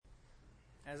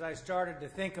As I started to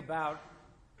think about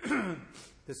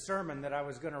the sermon that I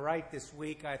was going to write this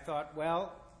week, I thought,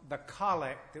 well, the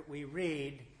collect that we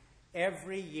read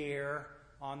every year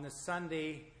on the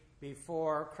Sunday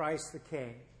before Christ the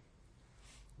King.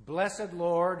 Blessed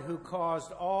Lord, who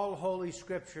caused all holy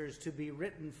scriptures to be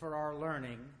written for our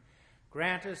learning,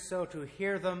 grant us so to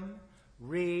hear them,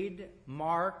 read,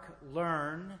 mark,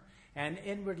 learn, and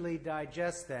inwardly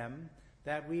digest them,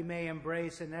 that we may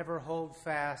embrace and ever hold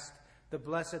fast the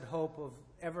blessed hope of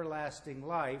everlasting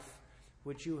life,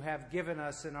 which you have given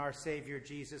us in our Savior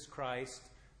Jesus Christ, ...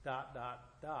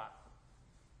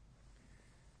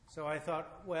 So I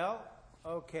thought, well,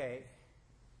 okay.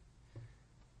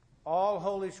 All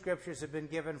holy scriptures have been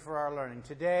given for our learning.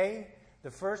 Today,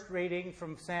 the first reading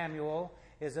from Samuel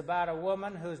is about a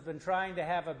woman who's been trying to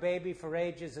have a baby for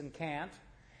ages and can't.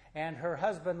 And her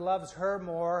husband loves her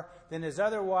more than his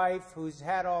other wife, who's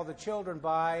had all the children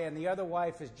by, and the other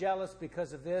wife is jealous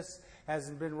because of this, has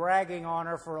been ragging on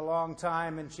her for a long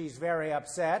time, and she's very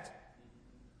upset.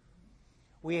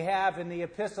 We have in the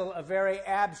epistle a very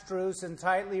abstruse and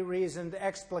tightly reasoned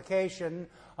explication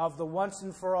of the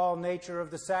once-and-for-all nature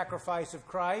of the sacrifice of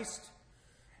Christ,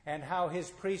 and how his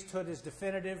priesthood is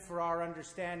definitive for our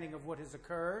understanding of what has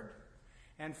occurred.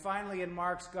 And finally, in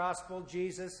Mark's gospel,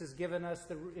 Jesus has given us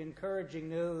the encouraging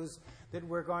news that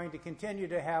we're going to continue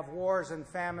to have wars and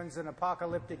famines and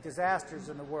apocalyptic disasters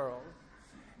in the world.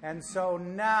 And so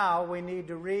now we need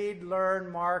to read, learn,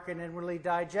 mark, and then really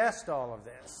digest all of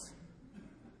this.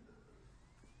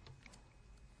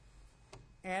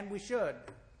 And we should.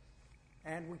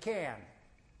 And we can.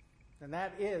 And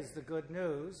that is the good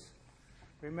news.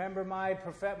 Remember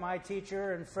my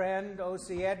teacher and friend,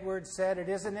 O.C. Edwards, said it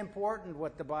isn't important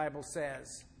what the Bible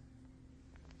says.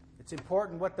 It's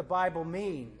important what the Bible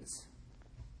means.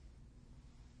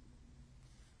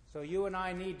 So you and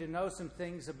I need to know some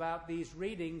things about these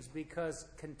readings, because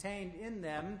contained in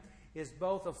them is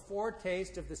both a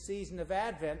foretaste of the season of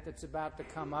Advent that's about to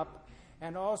come up,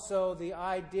 and also the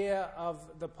idea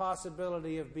of the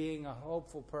possibility of being a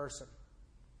hopeful person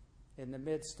in the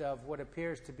midst of what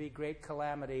appears to be great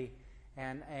calamity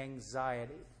and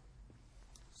anxiety.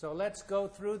 So let's go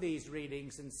through these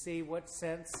readings and see what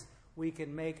sense we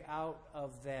can make out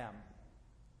of them.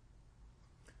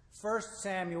 1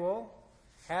 Samuel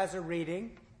has a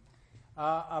reading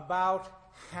about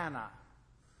Hannah,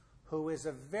 who is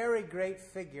a very great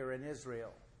figure in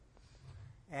Israel.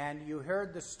 And you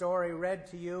heard the story read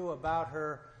to you about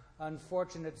her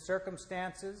unfortunate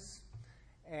circumstances.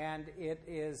 And it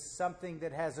is something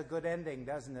that has a good ending,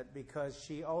 doesn't it? Because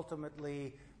she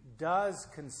ultimately does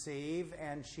conceive,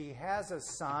 and she has a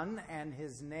son, and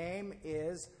his name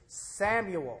is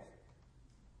Samuel.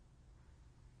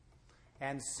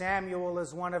 And Samuel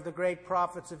is one of the great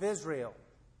prophets of Israel.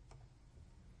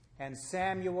 And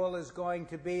Samuel is going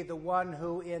to be the one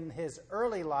who, in his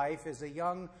early life, as a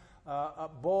young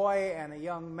boy and a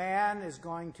young man, is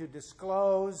going to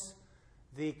disclose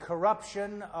the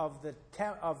corruption of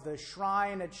the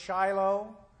shrine at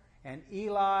Shiloh, and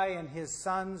Eli and his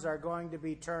sons are going to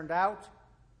be turned out.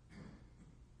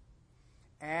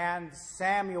 And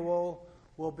Samuel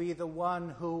will be the one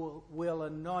who will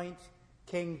anoint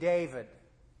King David,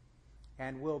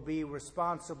 and will be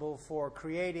responsible for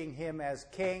creating him as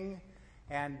king,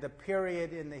 and the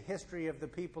period in the history of the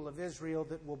people of Israel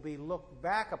that will be looked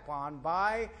back upon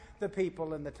by the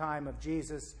people in the time of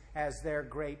Jesus as their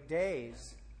great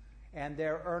days. And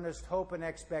their earnest hope and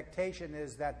expectation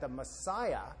is that the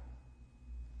Messiah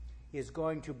is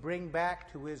going to bring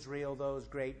back to Israel those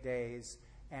great days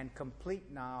and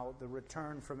complete now the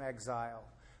return from exile,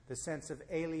 the sense of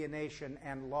alienation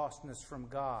and lostness from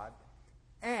God.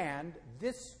 And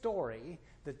this story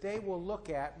that they will look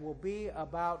at will be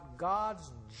about God's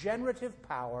generative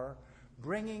power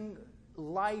bringing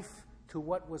life to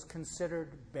what was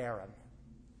considered barren.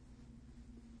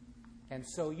 And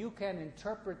so you can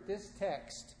interpret this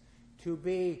text to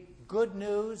be good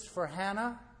news for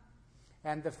Hannah,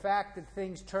 and the fact that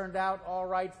things turned out all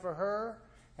right for her,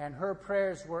 and her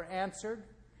prayers were answered.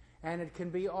 And it can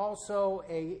be also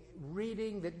a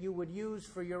reading that you would use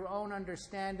for your own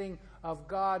understanding of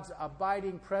God's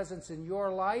abiding presence in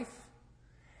your life,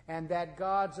 and that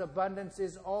God's abundance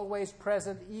is always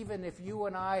present, even if you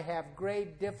and I have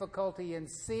great difficulty in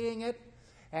seeing it,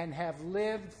 and have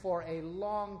lived for a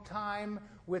long time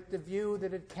with the view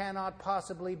that it cannot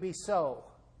possibly be so.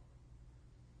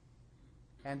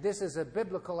 And this is a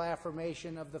biblical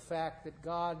affirmation of the fact that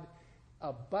God's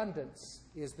abundance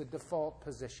is the default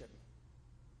position,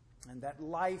 and that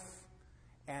life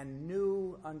and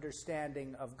new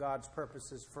understanding of God's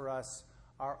purposes for us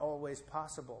are always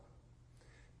possible.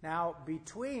 Now,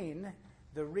 between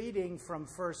the reading from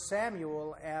 1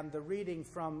 Samuel and the reading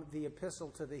from the Epistle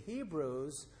to the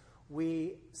Hebrews,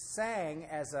 we sang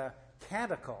as a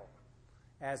canticle,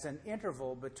 as an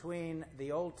interval between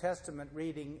the Old Testament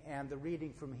reading and the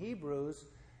reading from Hebrews,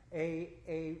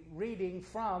 a reading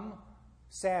from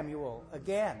Samuel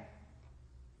again.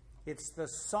 It's the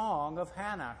song of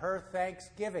Hannah, her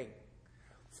thanksgiving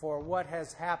for what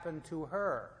has happened to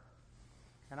her.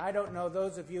 And I don't know,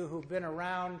 those of you who've been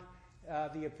around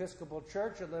the Episcopal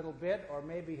Church a little bit, or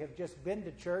maybe have just been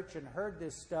to church and heard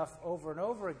this stuff over and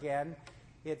over again,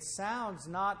 it sounds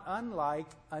not unlike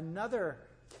another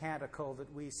canticle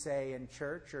that we say in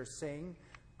church or sing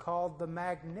called the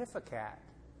Magnificat,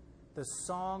 the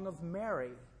Song of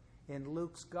Mary in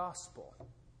Luke's Gospel.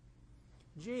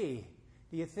 Gee,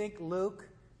 do you think Luke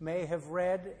may have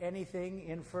read anything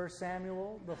in 1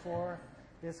 Samuel before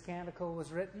this canticle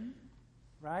was written?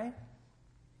 Right?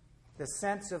 The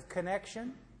sense of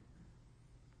connection,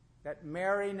 that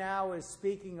Mary now is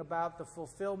speaking about the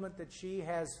fulfillment that she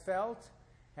has felt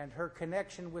and her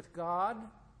connection with God.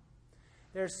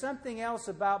 There's something else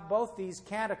about both these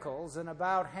canticles and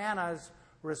about Hannah's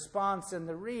response in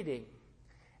the reading,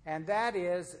 and that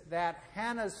is that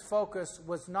Hannah's focus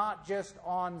was not just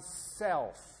on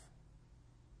self.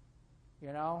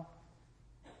 You know,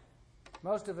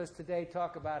 most of us today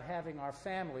talk about having our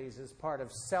families as part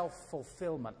of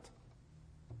self-fulfillment.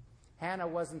 Hannah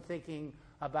wasn't thinking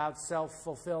about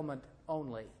self-fulfillment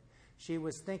only. She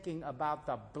was thinking about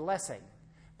the blessing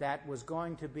that was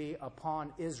going to be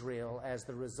upon Israel as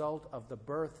the result of the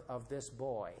birth of this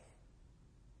boy.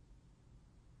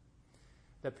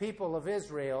 The people of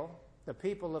Israel, the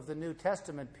people of the New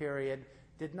Testament period,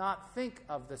 did not think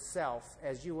of the self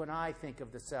as you and I think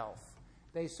of the self.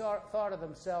 They thought of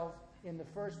themselves in the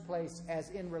first place as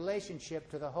in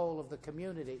relationship to the whole of the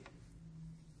community.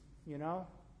 You know?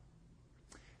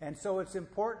 And so it's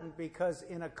important because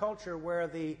in a culture where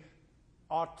the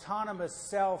autonomous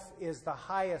self is the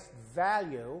highest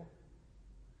value,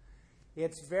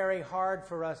 it's very hard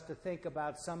for us to think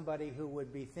about somebody who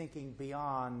would be thinking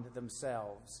beyond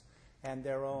themselves and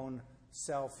their own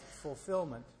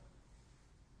self-fulfillment.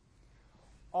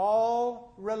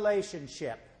 All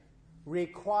relationship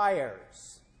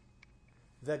requires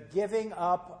the giving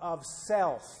up of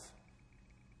self.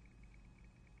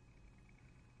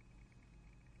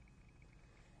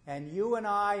 And you and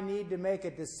I need to make a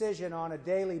decision on a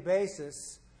daily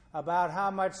basis about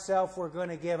how much self we're going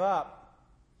to give up.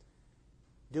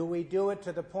 Do we do it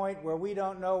to the point where we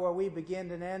don't know where we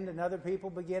begin and end and other people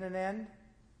begin and end?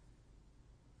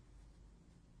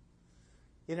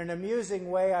 In an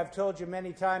amusing way, I've told you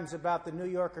many times about the New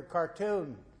Yorker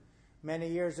cartoon many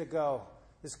years ago.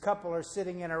 This couple are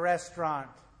sitting in a restaurant,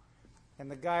 and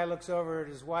the guy looks over at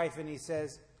his wife and he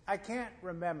says, "I can't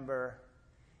remember.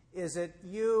 Is it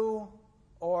you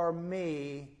or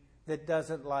me that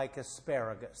doesn't like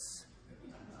asparagus?"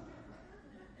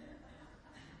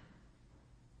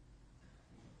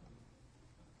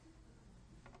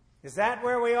 Is that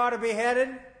where we ought to be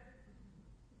headed?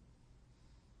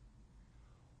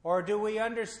 Or do we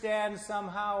understand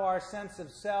somehow our sense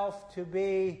of self to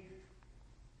be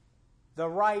the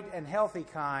right and healthy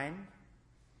kind,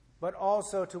 but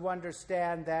also to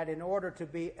understand that in order to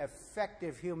be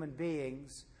effective human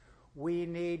beings, we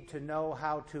need to know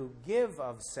how to give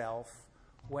of self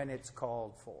when it's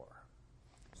called for.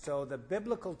 So the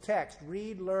biblical text,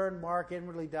 read, learn, mark,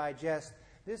 inwardly digest,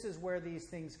 this is where these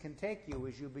things can take you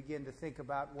as you begin to think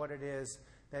about what it is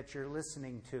that you're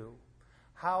listening to.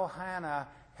 How Hannah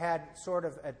had sort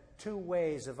of two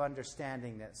ways of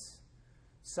understanding this.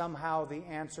 Somehow the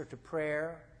answer to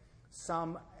prayer,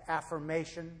 some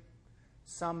affirmation,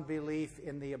 some belief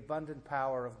in the abundant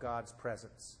power of God's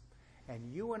presence.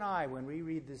 And you and I, when we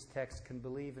read this text, can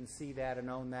believe and see that and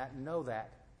own that and know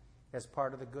that as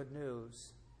part of the good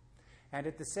news. And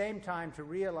at the same time to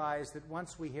realize that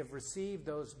once we have received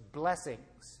those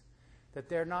blessings, that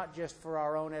they're not just for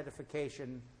our own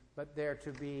edification, but they're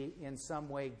to be in some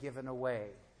way given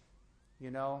away.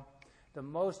 You know, the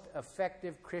most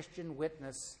effective Christian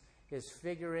witness is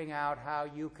figuring out how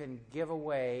you can give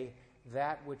away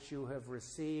that which you have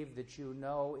received that you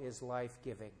know is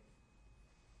life-giving.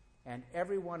 And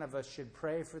every one of us should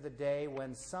pray for the day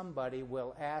when somebody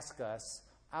will ask us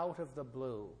out of the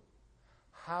blue,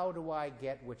 "How do I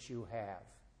get what you have?"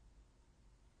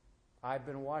 I've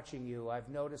been watching you. I've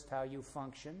noticed how you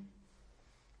function.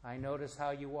 I notice how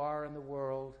you are in the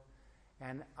world.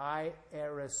 And I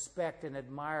respect and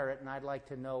admire it, and I'd like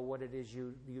to know what it is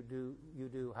you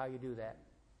do, how you do that.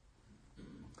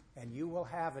 And you will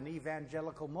have an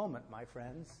evangelical moment, my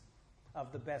friends,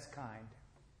 of the best kind.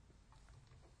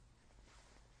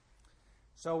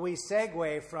 So we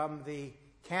segue from the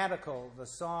canticle, the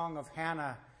Song of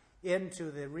Hannah, into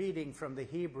the reading from the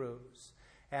Hebrews.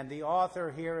 And the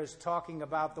author here is talking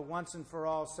about the once and for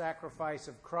all sacrifice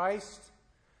of Christ,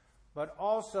 but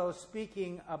also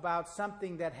speaking about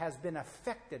something that has been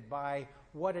affected by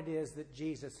what it is that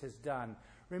Jesus has done.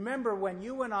 Remember, when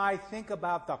you and I think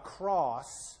about the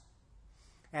cross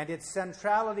and its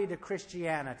centrality to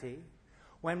Christianity,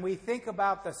 when we think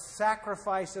about the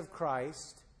sacrifice of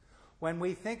Christ, when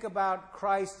we think about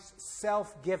Christ's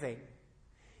self-giving,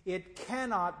 it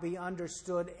cannot be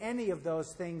understood, any of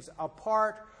those things,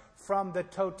 apart from the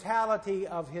totality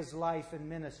of his life and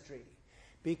ministry.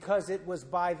 Because it was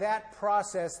by that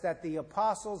process that the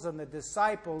apostles and the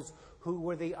disciples, who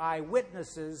were the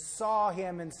eyewitnesses, saw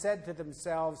him and said to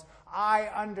themselves, I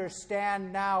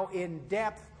understand now in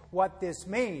depth what this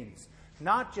means.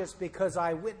 Not just because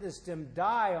I witnessed him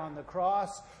die on the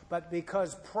cross, but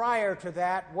because prior to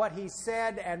that, what he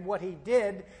said and what he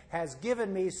did has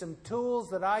given me some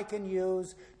tools that I can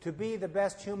use to be the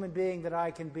best human being that I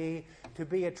can be, to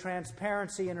be a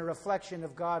transparency and a reflection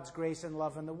of God's grace and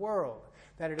love in the world.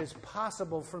 That it is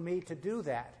possible for me to do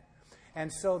that.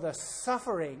 And so the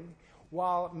suffering,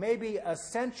 while maybe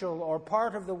essential or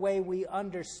part of the way we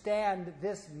understand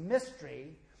this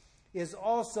mystery, is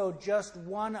also just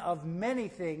one of many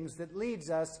things that leads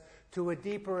us to a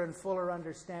deeper and fuller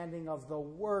understanding of the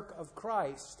work of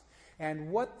Christ.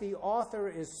 And what the author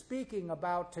is speaking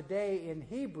about today in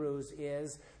Hebrews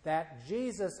is that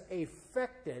Jesus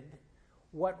effected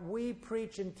what we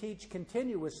preach and teach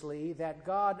continuously, that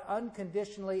God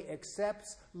unconditionally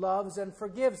accepts, loves, and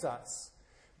forgives us.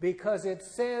 Because it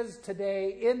says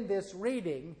today in this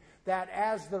reading that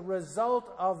as the result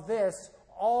of this,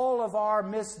 all of our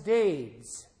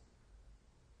misdeeds,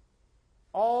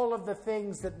 all of the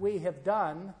things that we have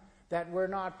done that we're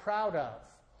not proud of,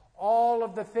 all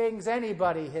of the things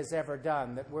anybody has ever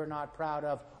done that we're not proud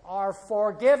of, are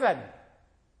forgiven.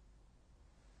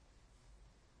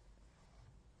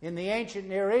 In the ancient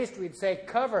Near East, we'd say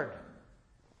covered.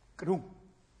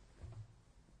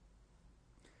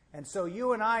 And so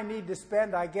you and I need to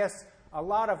spend, I guess, a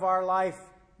lot of our life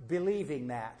believing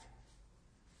that.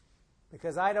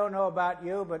 Because I don't know about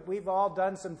you, but we've all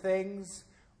done some things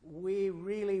we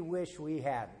really wish we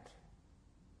hadn't.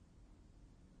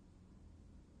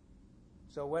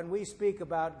 So when we speak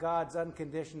about God's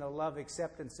unconditional love,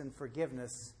 acceptance, and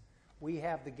forgiveness, we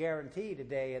have the guarantee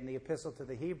today in the Epistle to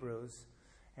the Hebrews,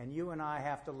 and you and I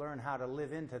have to learn how to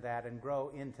live into that and grow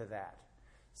into that.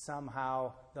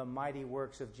 Somehow the mighty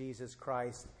works of Jesus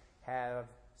Christ have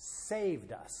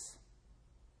saved us.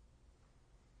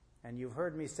 And you've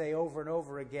heard me say over and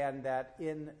over again that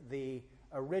in the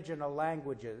original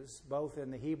languages, both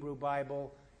in the Hebrew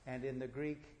Bible and in the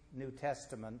Greek New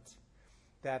Testament,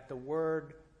 that the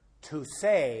word to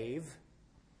save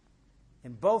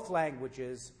in both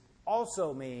languages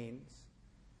also means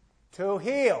to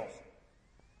heal.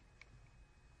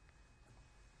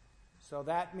 So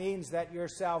that means that your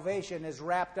salvation is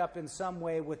wrapped up in some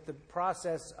way with the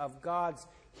process of God's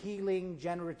healing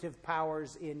generative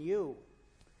powers in you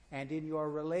and in your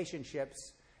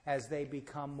relationships as they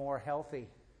become more healthy.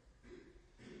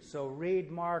 So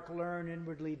read, mark, learn,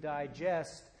 inwardly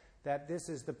digest that this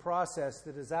is the process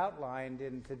that is outlined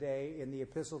in today in the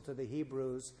Epistle to the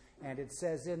Hebrews, and it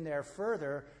says in there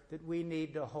further that we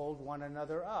need to hold one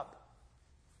another up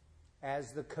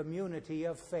as the community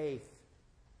of faith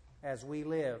as we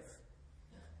live,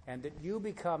 and that you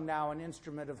become now an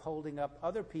instrument of holding up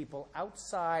other people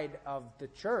outside of the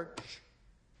church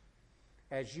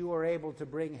as you are able to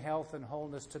bring health and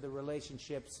wholeness to the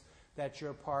relationships that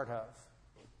you're part of.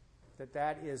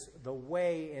 That is the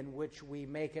way in which we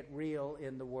make it real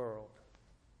in the world.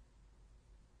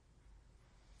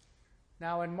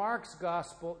 Now, in Mark's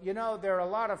gospel, you know, there are a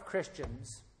lot of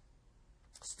Christians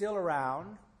still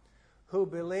around who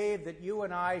believe that you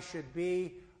and I should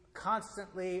be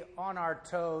constantly on our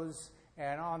toes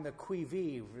and on the qui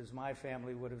vive, as my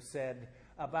family would have said,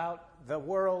 about the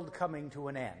world coming to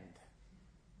an end.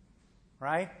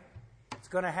 Right? It's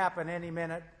going to happen any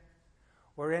minute.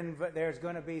 There's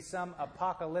going to be some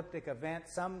apocalyptic event,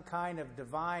 some kind of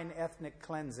divine ethnic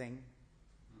cleansing,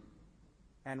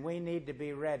 and we need to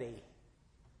be ready.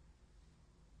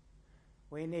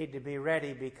 We need to be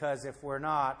ready, because if we're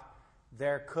not,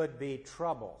 there could be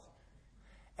trouble.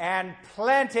 And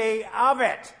plenty of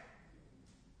it.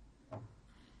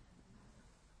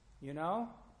 You know?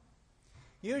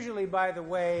 Usually, by the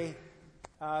way,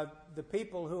 the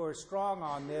people who are strong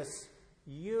on this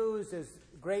use as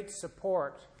great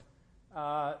support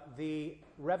the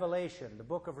Revelation, the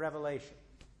book of Revelation,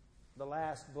 the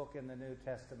last book in the New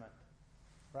Testament,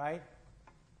 right?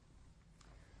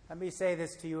 Let me say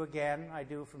this to you again. I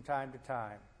do from time to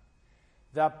time.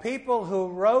 The people who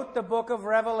wrote the book of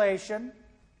Revelation,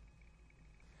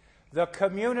 the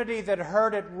community that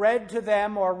heard it read to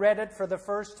them or read it for the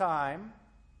first time,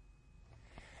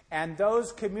 and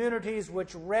those communities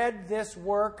which read this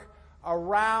work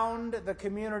around the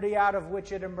community out of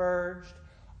which it emerged,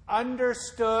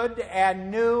 understood and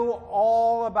knew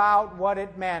all about what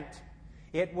it meant.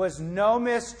 It was no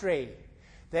mystery.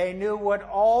 They knew what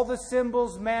all the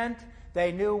symbols meant.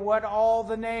 They knew what all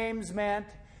the names meant.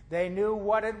 They knew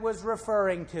what it was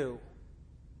referring to.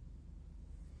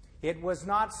 It was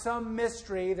not some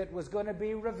mystery that was going to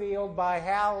be revealed by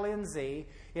Hal Lindsey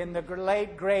in the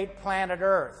late, great planet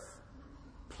Earth.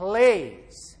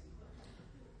 Please.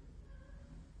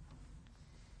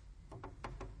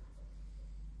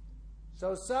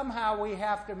 So somehow we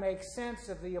have to make sense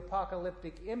of the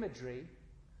apocalyptic imagery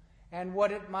and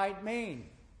what it might mean.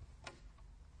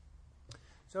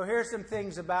 So here's some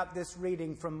things about this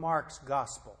reading from Mark's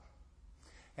Gospel.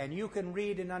 And you can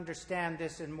read and understand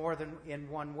this in more than in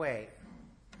one way.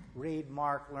 Read,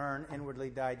 mark, learn, inwardly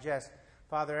digest.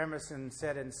 Father Emerson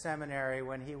said in seminary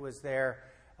when he was there,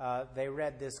 they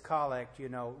read this collect,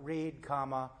 read,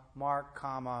 comma, mark,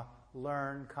 comma,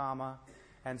 learn, comma,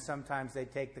 and sometimes they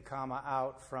take the comma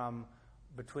out from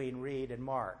between read and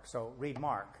mark. So read,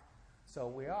 mark. So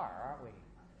we are, aren't we,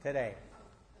 today?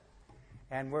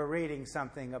 And we're reading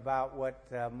something about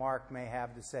what Mark may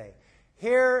have to say.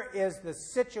 Here is the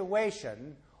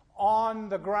situation on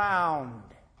the ground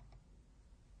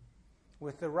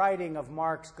with the writing of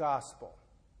Mark's Gospel.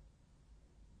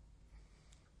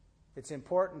 It's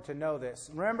important to know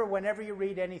this. Remember, whenever you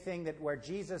read anything where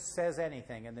Jesus says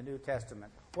anything in the New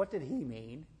Testament, what did he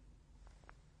mean?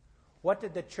 What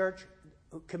did the church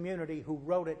community who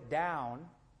wrote it down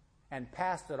and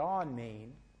passed it on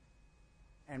mean?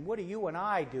 And what do you and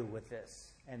I do with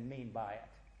this and mean by it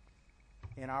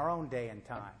in our own day and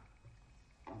time?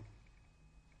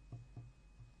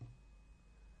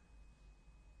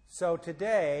 So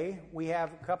today we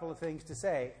have a couple of things to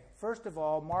say. First of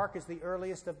all, Mark is the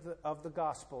earliest of the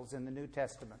Gospels in the New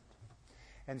Testament.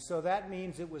 And so that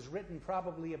means it was written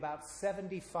probably about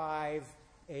 75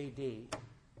 A.D.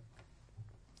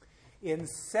 In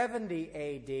 70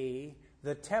 A.D.,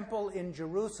 the temple in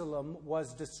Jerusalem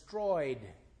was destroyed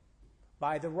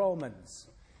by the Romans.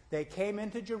 They came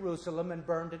into Jerusalem and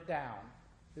burned it down.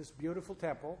 This beautiful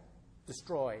temple,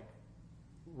 destroyed,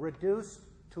 reduced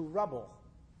to rubble.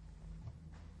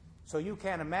 So you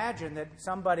can imagine that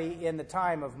somebody in the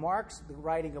time of the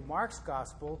writing of Mark's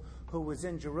Gospel, who was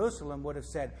in Jerusalem, would have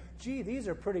said, gee, these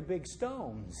are pretty big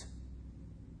stones.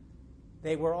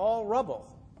 They were all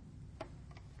rubble.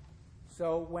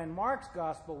 So when Mark's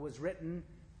Gospel was written,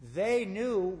 they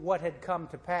knew what had come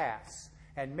to pass,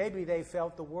 and maybe they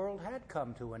felt the world had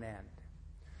come to an end.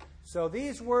 So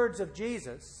these words of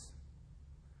Jesus,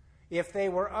 if they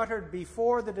were uttered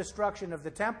before the destruction of the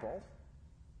temple,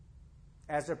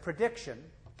 as a prediction,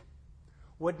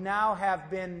 would now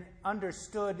have been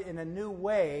understood in a new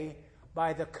way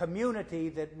by the community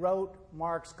that wrote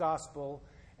Mark's Gospel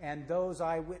and those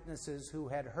eyewitnesses who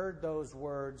had heard those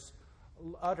words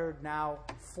uttered now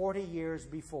 40 years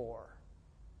before.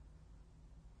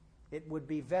 It would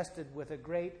be vested with a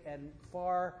great and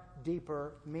far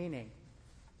deeper meaning.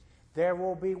 There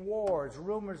will be wars,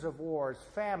 rumors of wars,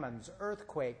 famines,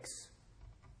 earthquakes,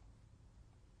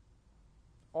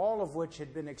 all of which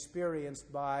had been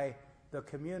experienced by the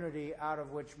community out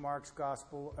of which Mark's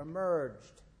Gospel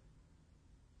emerged.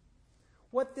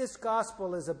 What this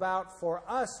Gospel is about for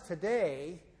us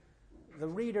today, the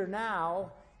reader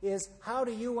now, is how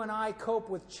do you and I cope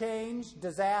with change,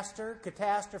 disaster,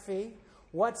 catastrophe?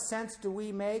 What sense do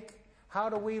we make? How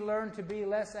do we learn to be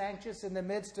less anxious in the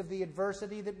midst of the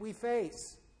adversity that we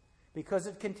face? Because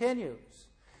it continues.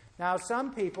 Now,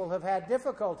 some people have had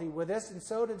difficulty with this, and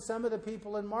so did some of the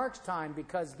people in Mark's time,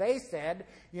 because they said,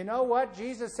 you know what?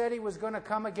 Jesus said he was going to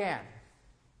come again.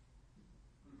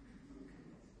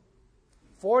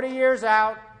 40 years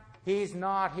out, he's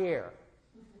not here.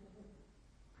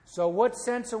 So what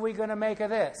sense are we going to make of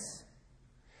this?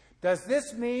 Does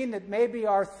this mean that maybe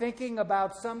our thinking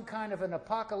about some kind of an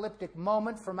apocalyptic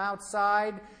moment from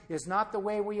outside is not the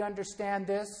way we understand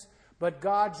this, but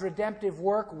God's redemptive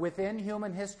work within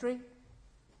human history?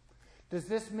 Does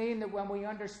this mean that when we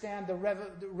understand the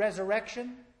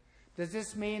resurrection, does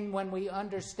this mean when we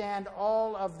understand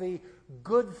all of the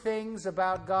good things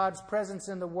about God's presence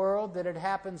in the world, that it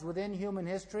happens within human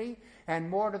history, and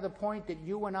more to the point that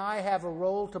you and I have a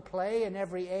role to play in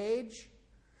every age?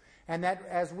 And that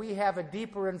as we have a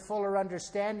deeper and fuller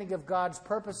understanding of God's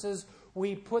purposes,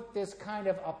 we put this kind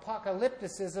of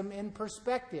apocalypticism in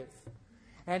perspective.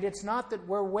 And it's not that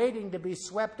we're waiting to be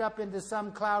swept up into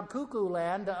some cloud cuckoo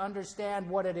land to understand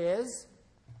what it is.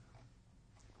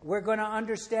 We're going to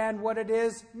understand what it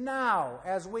is now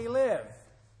as we live.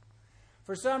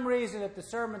 For some reason at the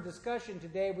sermon discussion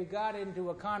today, we got into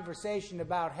a conversation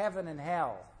about heaven and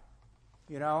hell,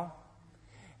 you know.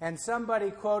 And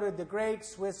somebody quoted the great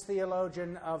Swiss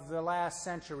theologian of the last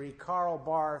century, Karl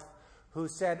Barth, who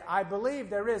said, "I believe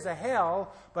there is a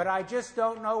hell, but I just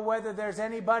don't know whether there's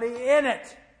anybody in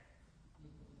it."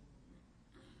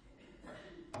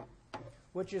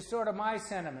 Which is sort of my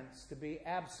sentiments, to be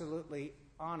absolutely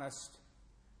honest.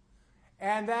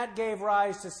 And that gave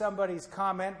rise to somebody's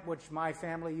comment, which my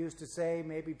family used to say,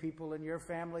 maybe people in your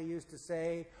family used to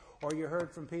say, or you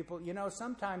heard from people, you know,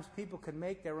 sometimes people can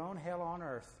make their own hell on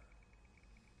earth.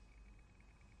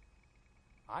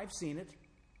 I've seen it.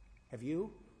 Have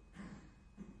you?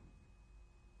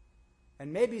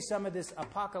 And maybe some of this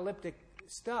apocalyptic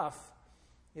stuff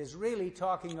is really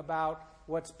talking about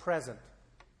what's present,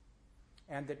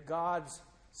 and that God's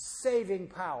saving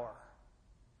power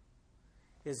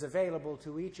is available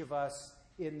to each of us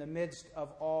in the midst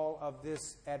of all of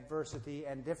this adversity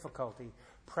and difficulty.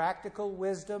 Practical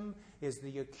wisdom is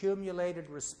the accumulated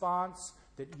response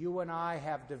that you and I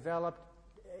have developed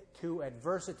to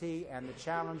adversity and the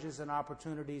challenges and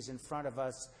opportunities in front of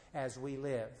us as we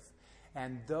live.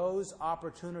 And those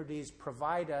opportunities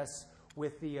provide us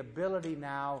with the ability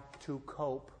now to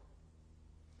cope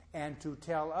and to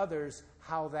tell others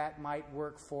how that might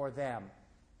work for them.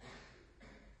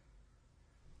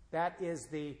 That is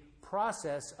the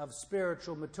process of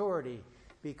spiritual maturity,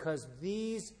 because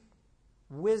these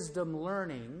wisdom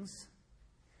learnings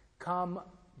come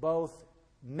both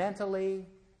mentally,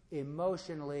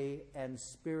 emotionally, and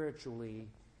spiritually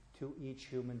to each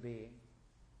human being.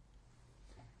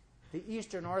 The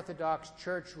Eastern Orthodox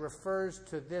Church refers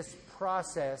to this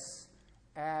process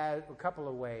as a couple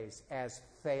of ways, as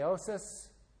theosis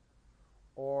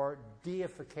or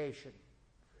deification.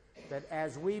 That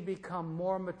as we become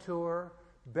more mature,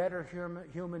 better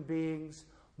human beings,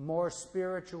 more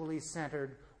spiritually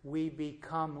centered, we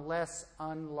become less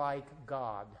unlike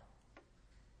God.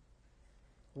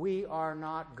 We are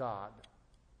not God,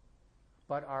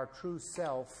 but our true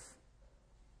self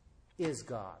is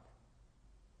God,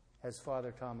 as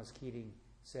Father Thomas Keating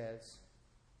says.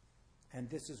 And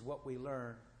this is what we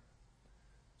learn.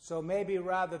 So maybe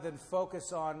rather than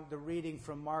focus on the reading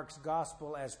from Mark's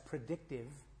Gospel as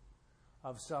predictive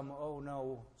of some, oh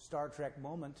no, Star Trek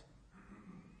moment,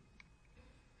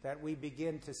 that we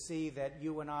begin to see that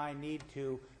you and I need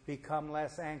to become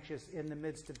less anxious in the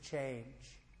midst of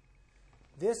change.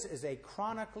 This is a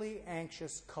chronically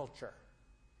anxious culture.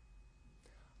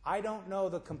 I don't know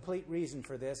the complete reason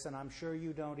for this, and I'm sure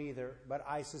you don't either, but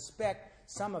I suspect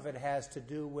some of it has to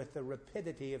do with the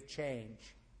rapidity of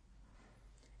change.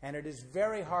 And it is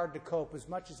very hard to cope. As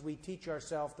much as we teach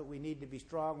ourselves that we need to be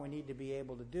strong, we need to be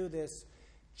able to do this,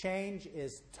 change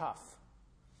is tough.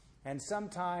 And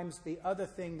sometimes the other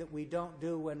thing that we don't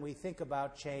do when we think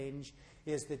about change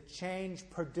is that change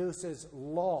produces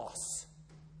loss.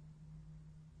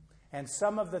 And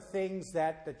some of the things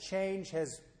that the change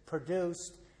has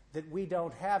produced that we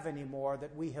don't have anymore,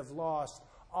 that we have lost,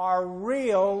 are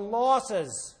real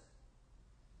losses.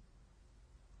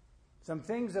 Some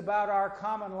things about our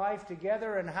common life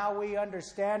together and how we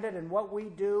understand it and what we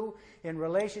do in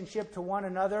relationship to one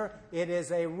another, it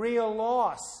is a real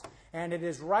loss. And it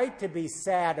is right to be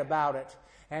sad about it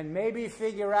and maybe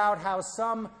figure out how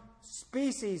some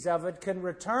species of it can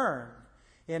return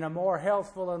in a more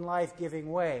healthful and life-giving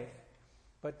way.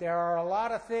 But there are a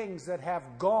lot of things that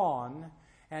have gone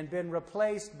and been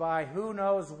replaced by who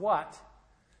knows what,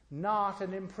 not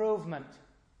an improvement.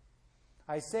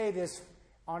 I say this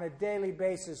on a daily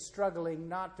basis, struggling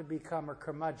not to become a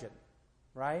curmudgeon,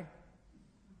 right?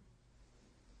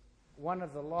 One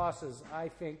of the losses, I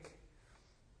think,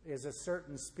 is a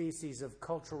certain species of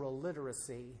cultural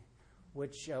literacy,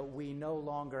 which we no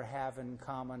longer have in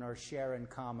common or share in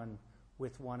common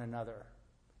with one another.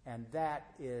 And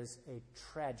that is a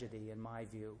tragedy in my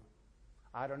view.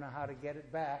 I don't know how to get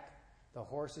it back. The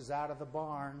horse is out of the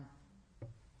barn,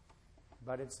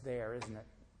 but it's there, isn't it?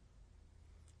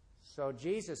 So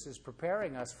Jesus is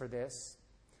preparing us for this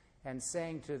and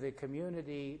saying to the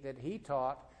community that he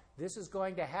taught, this is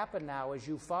going to happen now as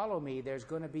you follow me. There's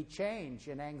going to be change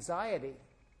and anxiety.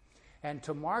 And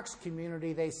to Mark's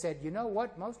community, they said, you know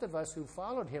what? Most of us who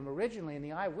followed him originally, and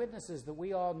the eyewitnesses that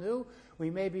we all knew, we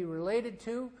may be related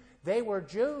to, they were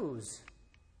Jews.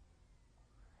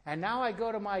 And now I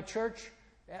go to my church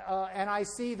and I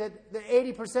see that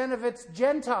 80% of it's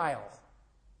Gentile.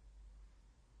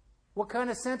 What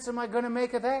kind of sense am I going to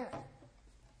make of that?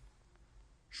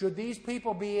 Should these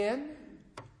people be in?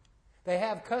 They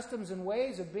have customs and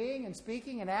ways of being and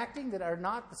speaking and acting that are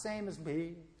not the same as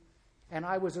me. And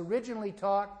I was originally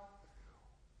taught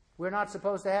we're not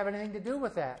supposed to have anything to do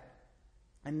with that.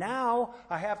 And now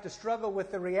I have to struggle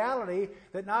with the reality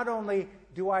that not only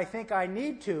do I think I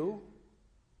need to,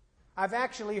 I've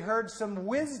actually heard some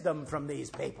wisdom from these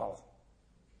people.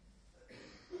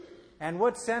 And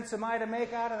what sense am I to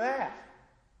make out of that?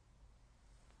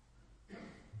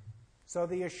 So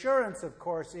the assurance, of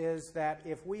course, is that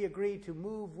if we agree to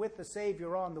move with the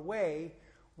Savior on the way,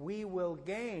 we will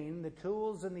gain the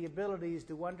tools and the abilities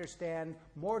to understand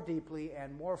more deeply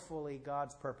and more fully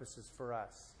God's purposes for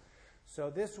us.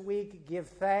 So this week, give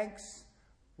thanks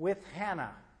with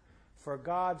Hannah for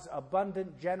God's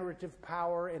abundant generative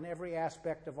power in every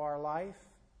aspect of our life.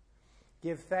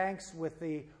 Give thanks with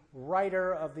the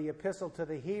writer of the Epistle to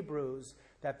the Hebrews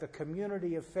that the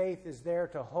community of faith is there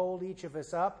to hold each of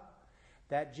us up,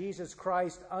 that Jesus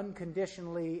Christ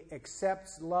unconditionally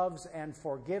accepts, loves, and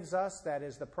forgives us. That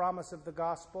is the promise of the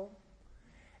gospel.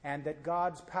 And that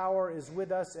God's power is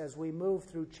with us as we move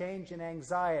through change and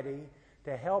anxiety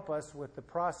to help us with the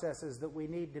processes that we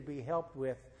need to be helped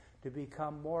with to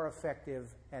become more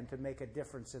effective and to make a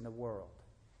difference in the world.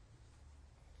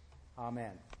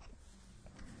 Amen.